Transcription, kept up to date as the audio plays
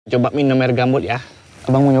Coba minum air gambut ya.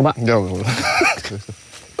 Abang mau nyoba? Jauh.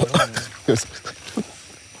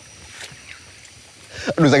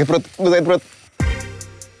 Aduh sakit perut,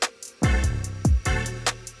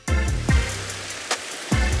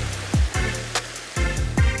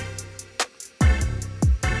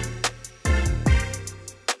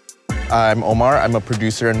 I'm Omar. I'm a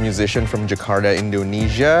producer and musician from Jakarta,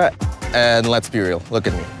 Indonesia. And let's be real, look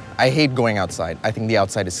at me. I hate going outside. I think the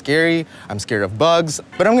outside is scary. I'm scared of bugs.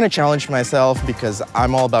 But I'm gonna challenge myself because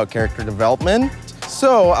I'm all about character development.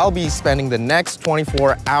 So I'll be spending the next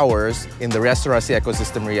 24 hours in the Restorasi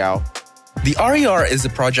Ecosystem Riau. The RER is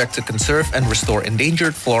a project to conserve and restore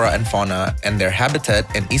endangered flora and fauna and their habitat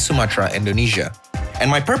in East Sumatra, Indonesia. And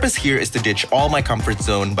my purpose here is to ditch all my comfort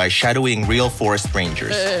zone by shadowing real forest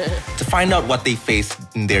rangers, to find out what they face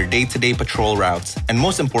in their day-to-day patrol routes, and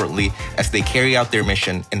most importantly, as they carry out their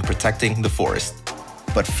mission in protecting the forest.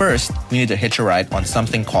 But first, we need to hitch a ride on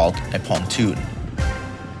something called a pontoon.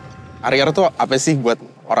 RER tuh apa sih buat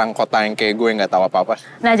orang kota yang kayak gue nggak tahu apa-apa?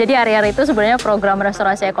 Nah, jadi RER itu sebenarnya program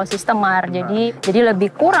restorasi ekosistem, Mar. Jadi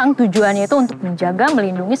lebih kurang tujuannya itu untuk menjaga,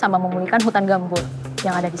 melindungi, sama memulihkan hutan gambut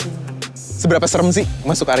yang ada di sini. Seberapa serem sih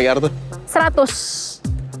masuk RER tuh?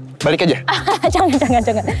 100. Balik aja? Jangan.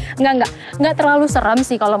 Nggak terlalu seram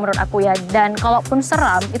sih kalau menurut aku ya. Dan kalaupun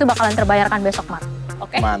seram, itu bakalan terbayarkan besok, Mar.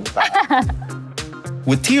 Oke? Mantap.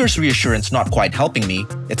 With Tear's reassurance not quite helping me,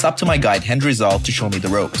 it's up to my guide Hendrizal to show me the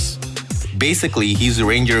ropes. Basically, he's the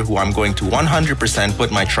ranger who I'm going to 100% put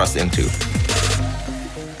my trust into.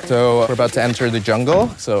 So we're about to enter the jungle,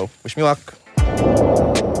 so wish me luck.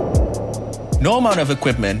 No amount of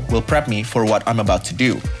equipment will prep me for what I'm about to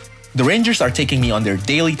do. The rangers are taking me on their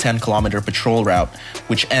daily 10-kilometer patrol route,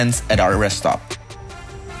 which ends at our rest stop.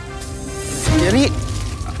 Jadi,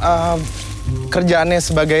 kerjaannya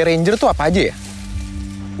sebagai ranger tuh apa aja ya?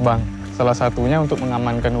 Bang, salah satunya untuk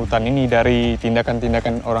mengamankan hutan ini dari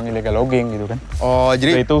tindakan-tindakan orang illegal logging gitu kan. Oh,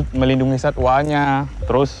 jadi itu melindungi satwanya,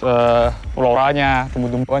 terus floranya,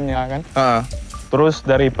 tumbuh-tumbuhannya kan. Terus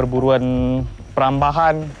dari perburuan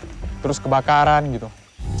perambahan, terus kebakaran gitu.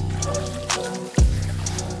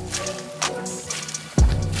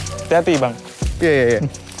 Hati-hati, Bang. Iya.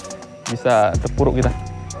 Bisa terpuruk kita.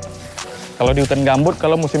 Kalau di hutan gambut,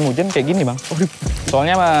 kalau musim hujan kayak gini, Bang.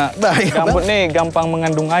 Soalnya gambut nih gampang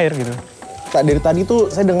mengandung air gitu. Dari tadi tuh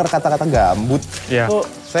saya dengar kata-kata gambut. Iya. Tuh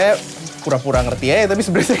saya pura-pura ngerti aja, tapi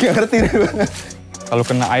sebenarnya saya nggak ngerti. Kalau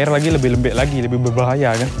kena air lagi lebih lembek lagi, lebih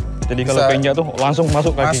berbahaya kan. Jadi kalau keinjak tuh langsung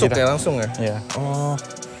masuk kaki kita. Masuk ya langsung ya? Iya. Oh.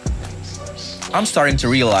 I'm starting to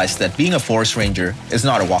realize that being a forest ranger is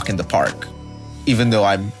not a walk in the park, even though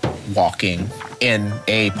I'm walking in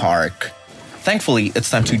a park. Thankfully, it's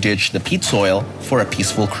time to ditch the peat soil for a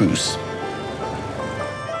peaceful cruise.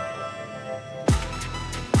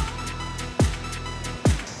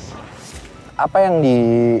 Apa yang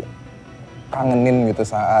dikangenin gitu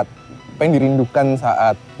apa yang dirindukan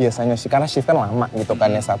saat biasanya sih, karena shift kan lama gitu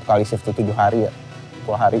kan ya, satu kali shift itu 7 hari ya,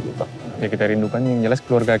 10 hari gitu. Ya kita rindukan yang jelas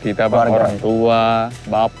keluarga kita, Bang. Orang tua,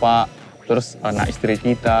 bapak, terus anak istri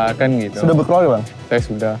kita kan gitu. Sudah berkeluarga, Bang? Saya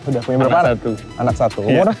sudah. Sudah punya berapa anak? Anak satu.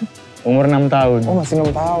 Umur? Ya. Umur 6 tahun. Oh, masih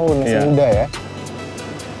 6 tahun, masih muda ya.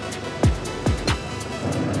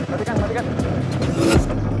 Matikan.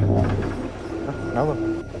 Kenapa?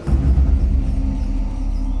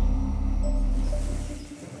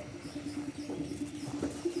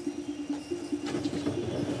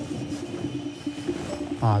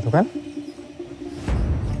 Tuh kan?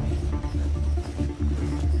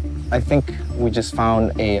 I think we just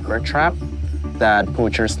found a bird trap that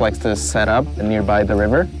poachers like to set up nearby the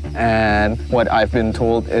river. And what I've been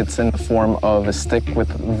told, it's in the form of a stick with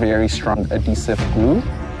very strong adhesive glue.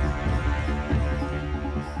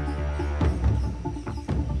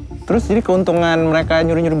 Terus jadi keuntungan mereka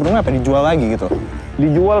nyuri-nyuri burung apa? Dijual lagi gitu?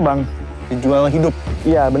 Dijual, Bang. Dijual hidup?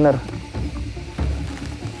 Iya, bener.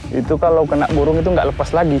 Itu kalau kena burung itu nggak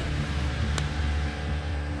lepas lagi.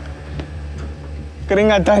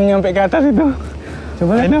 Keringatan nyampe ke atas itu.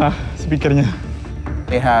 Coba lihat. Nah, speakernya.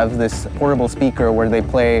 They have this portable speaker where they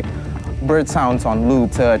play bird sounds on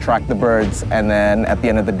loop to attract the birds, and then at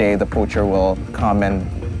the end of the day, the poacher will come and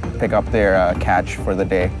pick up their catch for the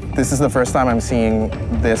day. This is the first time I'm seeing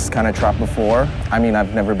this kind of trap before. I mean,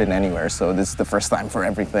 I've never been anywhere, so this is the first time for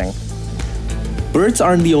everything. Birds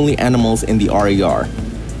aren't the only animals in the RER.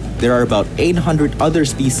 There are about 800 other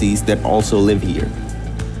species that also live here.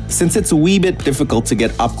 Since it's a wee bit difficult to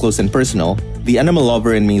get up close and personal, the animal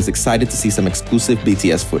lover in me is excited to see some exclusive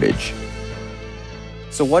BTS footage.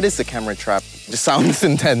 So what is the camera trap? It just sounds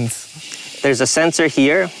intense. There's a sensor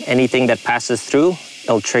here. Anything that passes through,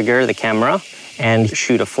 it'll trigger the camera. and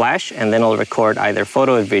shoot a flash, and then I'll record either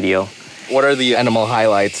photo or video. What are the animal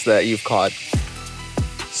highlights that you've caught?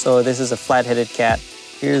 So this is a flat-headed cat.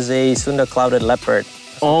 Here's a Sunda clouded leopard.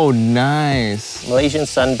 Oh, nice. Malaysian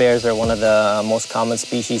sun bears are one of the most common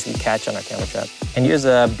species we catch on our camera trap. And here's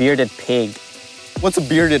a bearded pig. What's a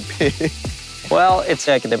bearded pig? Well, it's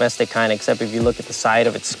like a domestic kind, except if you look at the side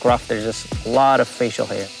of its scruff, there's just a lot of facial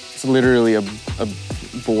hair. It's literally a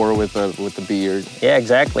boar with a beard. Yeah,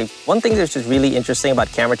 exactly. One thing that's just really interesting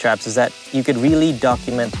about camera traps is that you could really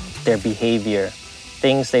document their behavior,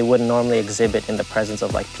 things they wouldn't normally exhibit in the presence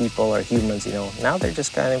of like people or humans, you know. Now they're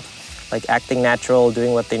just kind of like acting natural,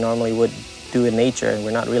 doing what they normally would do in nature, and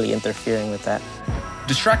we're not really interfering with that.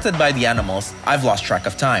 Distracted by the animals, I've lost track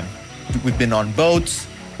of time. We've been on boats,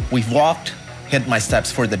 we've walked, hit my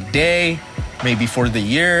steps for the day, maybe for the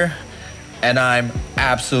year, and I'm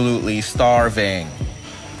absolutely starving.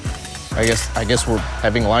 I guess we're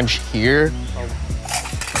having lunch here.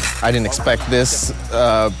 I didn't expect this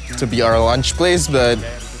to be our lunch place, but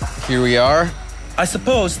here we are. I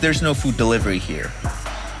suppose there's no food delivery here.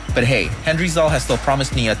 But hey, Hendrizal has still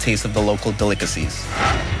promised me a taste of the local delicacies.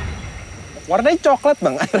 Warnanya coklat,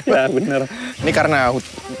 Bang. Ya, bener. Ini karena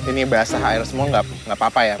ini basah air semua nggak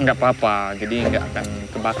apa-apa ya? Nggak apa-apa, jadi nggak akan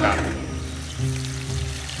kebakar.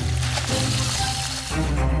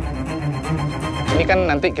 Ini kan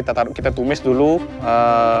nanti kita tumis dulu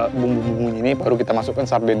bumbu-bumbunya ini, baru kita masukkan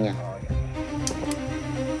sardennya.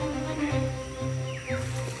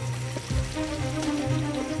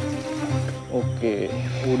 Oke,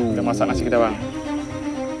 udah masak nasi kita, Bang.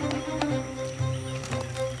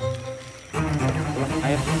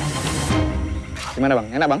 Air. Gimana, Bang?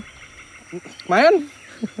 Enak, Bang? Man,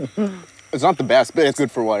 it's not the best, but it's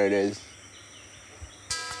good for what it is.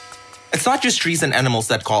 It's not just trees and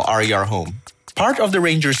animals that call RER home. Part of the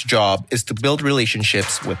ranger's job is to build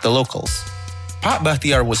relationships with the locals. Pak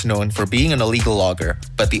Bahtiar was known for being an illegal logger,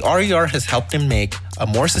 but the RER has helped him make a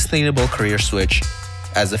more sustainable career switch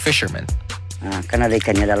as a fisherman. Nah, kan ada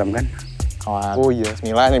ikannya dalam kan? Oh iya,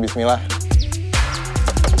 bismillah nih, bismillah.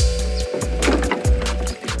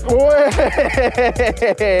 Wih,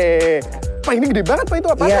 Pak ini gede banget Pak, itu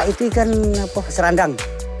apa? Iya, itu ikan apa? Serandang.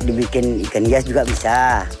 Dibikin ikan hias juga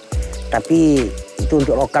bisa. Tapi itu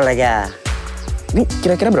untuk lokal aja. Ini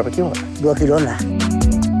kira-kira berapa kilo, Pak? 2 kiloan lah.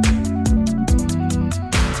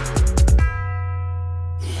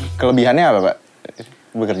 Kelebihannya apa, Pak?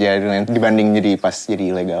 Bekerja dibanding pas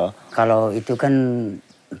jadi ilegal. Kalau itu kan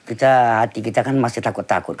hati kita kan masih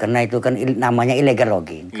takut-takut karena itu kan namanya illegal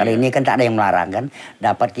logging. Kalau ini kan tak ada yang melarang kan,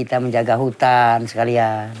 dapat kita menjaga hutan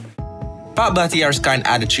sekalian. Pak Bahtiar's kind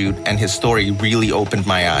attitude and his story really opened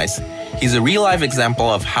my eyes. He's a real-life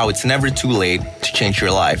example of how it's never too late to change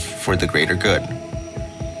your life for the greater good.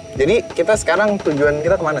 Jadi kita sekarang tujuan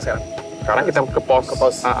kita kemana sekarang? Sekarang kita ke pos.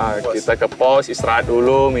 Kita ke pos, istirahat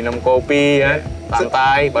dulu, minum kopi ya,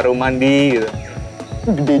 santai, baru mandi gitu.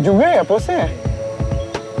 Gede juga ya posnya.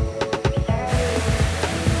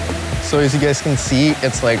 So as you guys can see,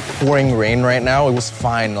 it's like pouring rain right now. It was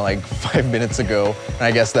fine like 5 minutes ago. And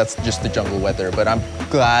I guess that's just the jungle weather. But I'm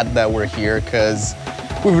glad that we're here because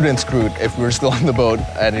we would have been screwed if we were still on the boat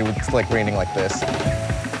and it was like raining like this.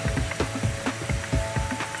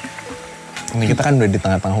 Ini kita kan udah di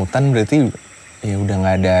tengah-tengah hutan, berarti ya udah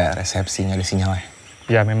nggak ada resepsi, nggak ada sinyalnya.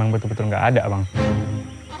 Ya memang betul-betul nggak ada, Bang.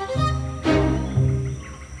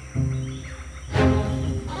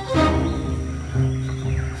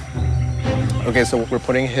 Okay, so we're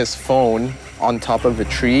putting his phone on top of a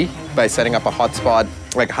tree by setting up a hotspot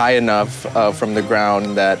like high enough from the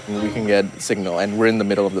ground that we can get signal. And we're in the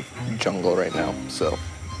middle of the jungle right now, so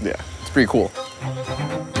yeah, it's pretty cool.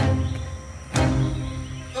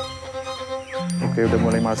 Oke, udah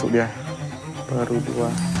mulai masuk dia. Baru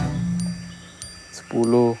 2,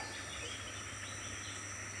 10.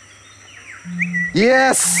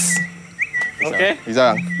 Yes! Oke.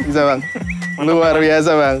 Bisa, Bang. Bisa, Bang. Luar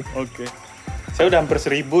biasa, Bang. Oke. Saya udah hampir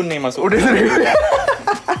 1000 nih masuk. Udah 1000.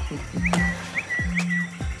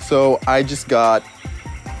 So I just got,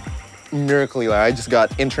 miraculously, I just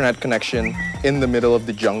got internet connection in the middle of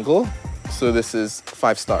the jungle. So this is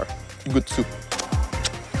 5-star. Good soup.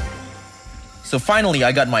 So finally,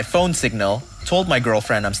 I got my phone signal, told my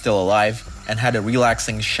girlfriend I'm still alive, and had a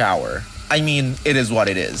relaxing shower. I mean, it is what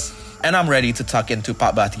it is. And I'm ready to tuck into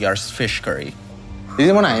Pak Bahtiar's fish curry. Jadi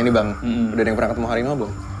saya mau nanya nih, Bang. Udah ada yang pernah ketemu harimau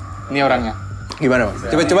belum? Ini orangnya. Gimana, Bang?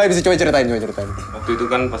 Coba ceritain. Waktu itu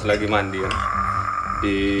kan pas lagi mandi kan,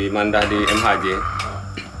 di mandah di MHJ,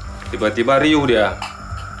 tiba-tiba riuh dia,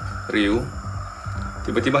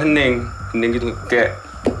 tiba-tiba hening gitu kayak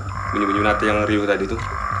bunyi-bunyi nate yang riuh tadi tuh,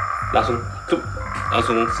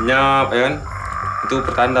 langsung senyap ya kan, Itu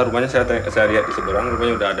pertanda rumahnya saya lihat di seberang,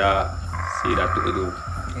 rumahnya udah ada si datuk itu.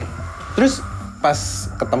 Terus pas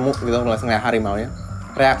ketemu gitu langsung ngeliat harimaunya,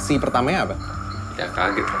 reaksi pertamanya apa? Ya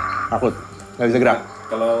kaget lah. Takut? Nggak bisa gerak?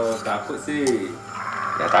 Kalau takut sih,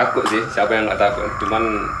 ya takut sih. Siapa yang nggak takut? Cuman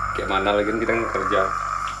kayak mana lagi kita kan kerja.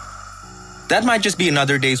 That might just be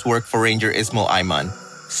another day's work for Ranger Ismail Aiman.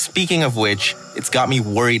 Speaking of which, it's got me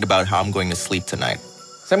worried about how I'm going to sleep tonight.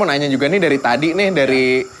 Saya mau nanya juga nih dari tadi nih, dari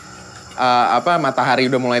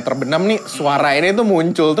matahari udah mulai terbenam nih, suara ini tuh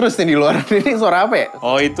muncul terus nih di luar. Ini suara apa ya?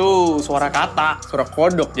 Oh, itu suara kata. Suara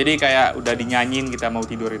kodok. Jadi kayak udah dinyanyiin kita mau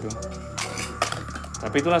tidur itu.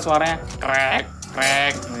 Tapi itulah suaranya krek,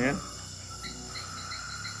 krek, ya.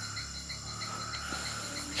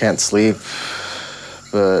 Can't sleep,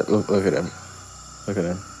 but look at him. Look at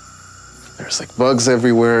him. There's like bugs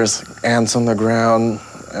everywhere, there's like ants on the ground,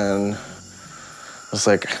 and there's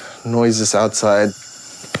like noises outside.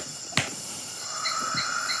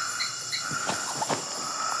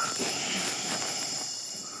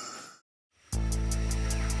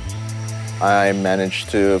 I managed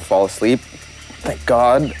to fall asleep. Thank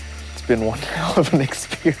God. It's been one hell of an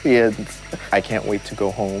experience. I can't wait to go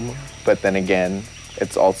home, but then again,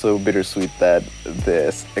 it's also bittersweet that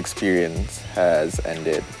this experience has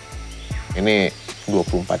ended. Ini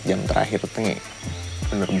 24 jam terakhir nih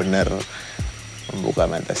bener-bener membuka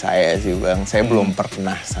mata saya sih Bang. Saya belum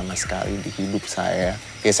pernah sama sekali di hidup saya.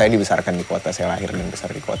 Ya saya dibesarkan di kota, saya lahir dan besar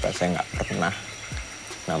di kota. Saya nggak pernah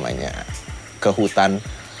namanya ke hutan.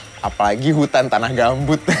 Apalagi hutan tanah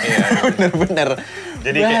gambut. Iya, bener-bener.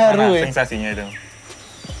 Jadi kayak mana sensasinya itu?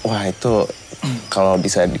 Wah itu kalau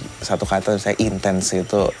bisa di satu kata saya intens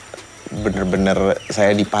itu bener-bener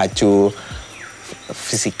saya dipacu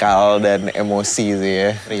fisikal dan emosi sih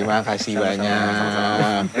ya. Terima kasih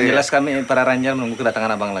banyak. Yang jelas kami para ranger menunggu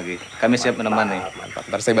kedatangan abang lagi. Kami siap menemani. Mantap.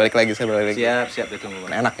 Ntar saya balik lagi, Siap,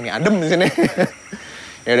 ditunggu. Enak ini adem di sini.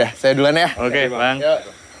 Ya udah, saya duluan ya. Oke, Bang. Yuk.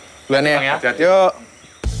 Duluan ya. Hati-hati. Yuk.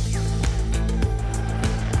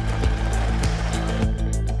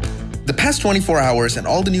 The past 24 hours and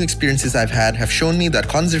all the new experiences I've had have shown me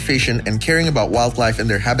that conservation and caring about wildlife and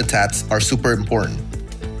their habitats are super important.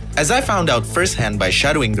 As I found out firsthand by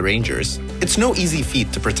shadowing the rangers, it's no easy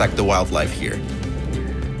feat to protect the wildlife here.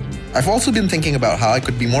 I've also been thinking about how I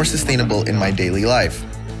could be more sustainable in my daily life.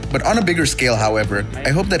 But on a bigger scale, however,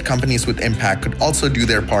 I hope that companies with impact could also do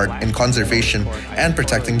their part in conservation and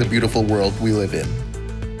protecting the beautiful world we live in.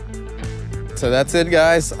 So that's it,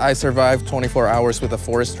 guys. I survived 24 hours with a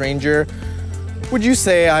forest ranger. Would you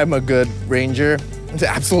say I'm a good ranger?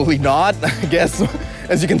 Absolutely not, I guess,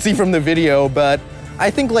 as you can see from the video, but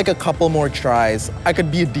I think like a couple more tries, I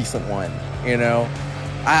could be a decent one, you know?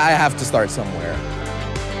 I have to start somewhere.